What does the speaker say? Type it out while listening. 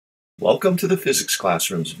Welcome to the Physics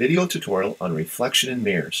Classroom's video tutorial on reflection in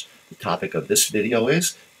mirrors. The topic of this video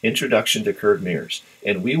is Introduction to Curved Mirrors,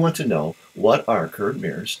 and we want to know what are curved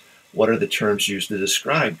mirrors, what are the terms used to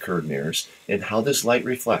describe curved mirrors, and how does light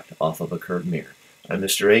reflect off of a curved mirror. I'm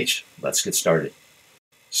Mr. H. Let's get started.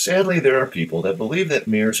 Sadly, there are people that believe that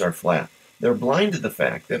mirrors are flat. They're blind to the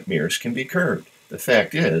fact that mirrors can be curved. The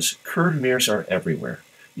fact is, curved mirrors are everywhere.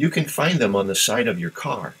 You can find them on the side of your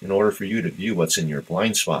car in order for you to view what's in your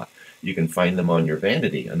blind spot. You can find them on your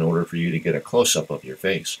vanity in order for you to get a close-up of your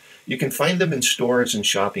face. You can find them in stores and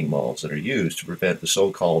shopping malls that are used to prevent the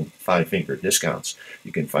so-called five-finger discounts.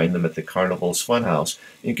 You can find them at the Carnival's Funhouse.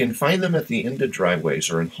 You can find them at the end of driveways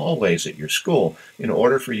or in hallways at your school in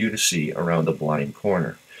order for you to see around a blind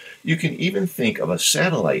corner. You can even think of a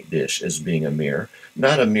satellite dish as being a mirror,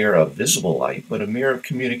 not a mirror of visible light, but a mirror of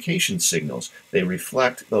communication signals. They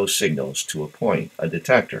reflect those signals to a point, a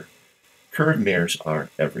detector. Curved mirrors are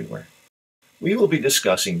everywhere. We will be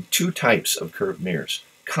discussing two types of curved mirrors,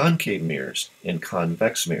 concave mirrors and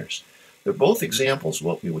convex mirrors. They're both examples of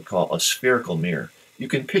what we would call a spherical mirror. You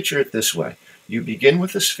can picture it this way. You begin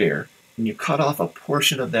with a sphere and you cut off a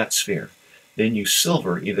portion of that sphere. Then you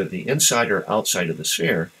silver either the inside or outside of the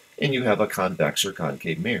sphere and you have a convex or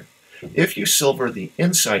concave mirror. If you silver the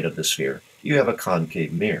inside of the sphere, you have a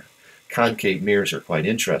concave mirror. Concave mirrors are quite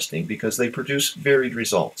interesting because they produce varied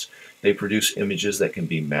results. They produce images that can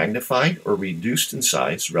be magnified or reduced in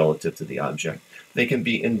size relative to the object. They can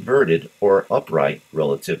be inverted or upright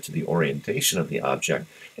relative to the orientation of the object,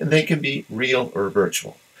 and they can be real or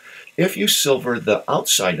virtual. If you silver the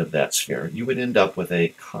outside of that sphere, you would end up with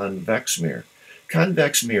a convex mirror.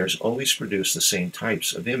 Convex mirrors always produce the same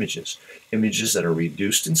types of images that are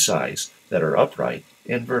reduced in size, that are upright,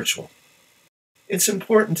 and virtual. It's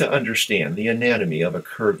important to understand the anatomy of a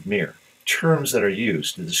curved mirror, terms that are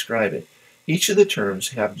used to describe it. Each of the terms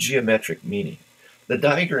have geometric meaning. The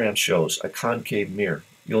diagram shows a concave mirror.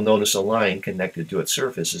 You'll notice a line connected to its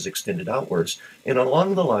surface is extended outwards, and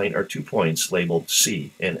along the line are 2 points labeled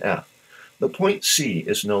C and F. The point C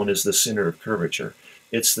is known as the center of curvature.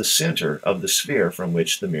 It's the center of the sphere from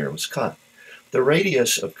which the mirror was cut. The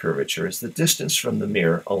radius of curvature is the distance from the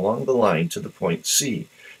mirror along the line to the point C.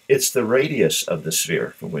 It's the radius of the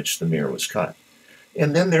sphere from which the mirror was cut.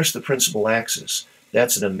 And then there's the principal axis.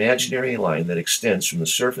 That's an imaginary line that extends from the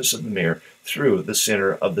surface of the mirror through the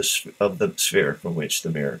center of the sphere from which the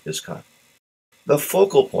mirror is cut. The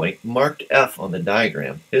focal point, marked F on the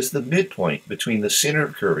diagram, is the midpoint between the center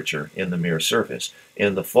of curvature and the mirror surface,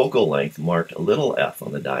 and the focal length, marked little f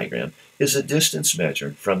on the diagram, is a distance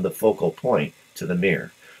measured from the focal point to the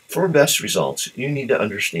mirror. For best results, you need to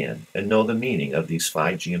understand and know the meaning of these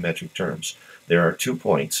 5 geometric terms. There are 2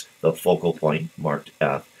 points, the focal point, marked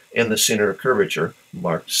F, and the center of curvature,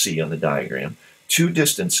 marked C on the diagram, 2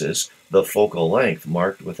 distances, the focal length,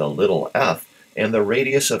 marked with a little f, and the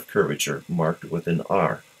radius of curvature, marked with an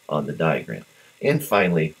R on the diagram, and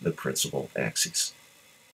finally, the principal axis.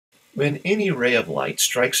 When any ray of light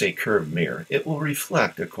strikes a curved mirror, it will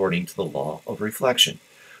reflect according to the law of reflection.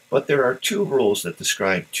 But there are 2 rules that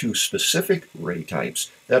describe 2 specific ray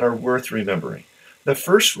types that are worth remembering. The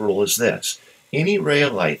first rule is this: any ray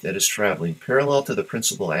of light that is traveling parallel to the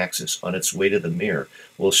principal axis on its way to the mirror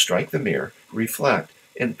will strike the mirror, reflect,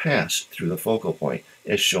 and pass through the focal point,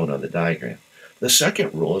 as shown on the diagram. The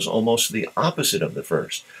second rule is almost the opposite of the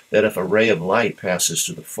first, that if a ray of light passes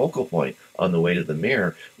through the focal point on the way to the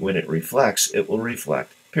mirror, when it reflects, it will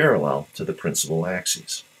reflect parallel to the principal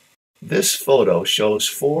axis. This photo shows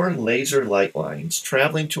 4 laser light lines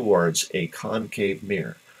traveling towards a concave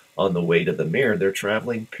mirror. On the way to the mirror, they're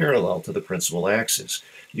traveling parallel to the principal axis.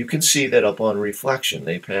 You can see that upon reflection,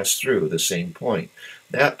 they pass through the same point.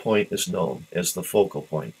 That point is known as the focal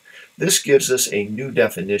point. This gives us a new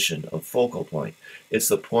definition of focal point. It's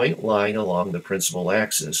the point lying along the principal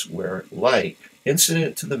axis where light,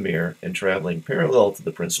 incident to the mirror and traveling parallel to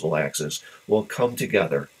the principal axis, will come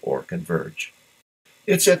together or converge.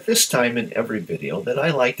 It's at this time in every video that I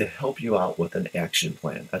like to help you out with an action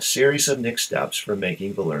plan, a series of next steps for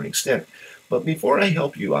making the learning stick. But before I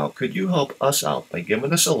help you out, could you help us out by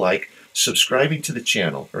giving us a like, subscribing to the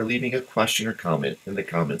channel, or leaving a question or comment in the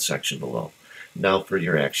comment section below? Now for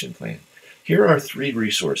your action plan. Here are 3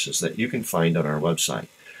 resources that you can find on our website.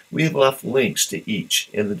 We have left links to each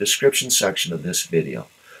in the description section of this video.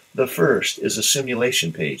 The first is a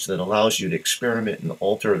simulation page that allows you to experiment and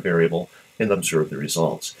alter a variable and observe the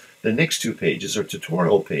results. The next 2 pages are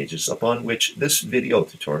tutorial pages upon which this video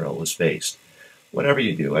tutorial is based. Whatever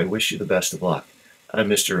you do, I wish you the best of luck. I'm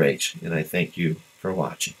Mr. H, and I thank you for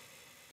watching.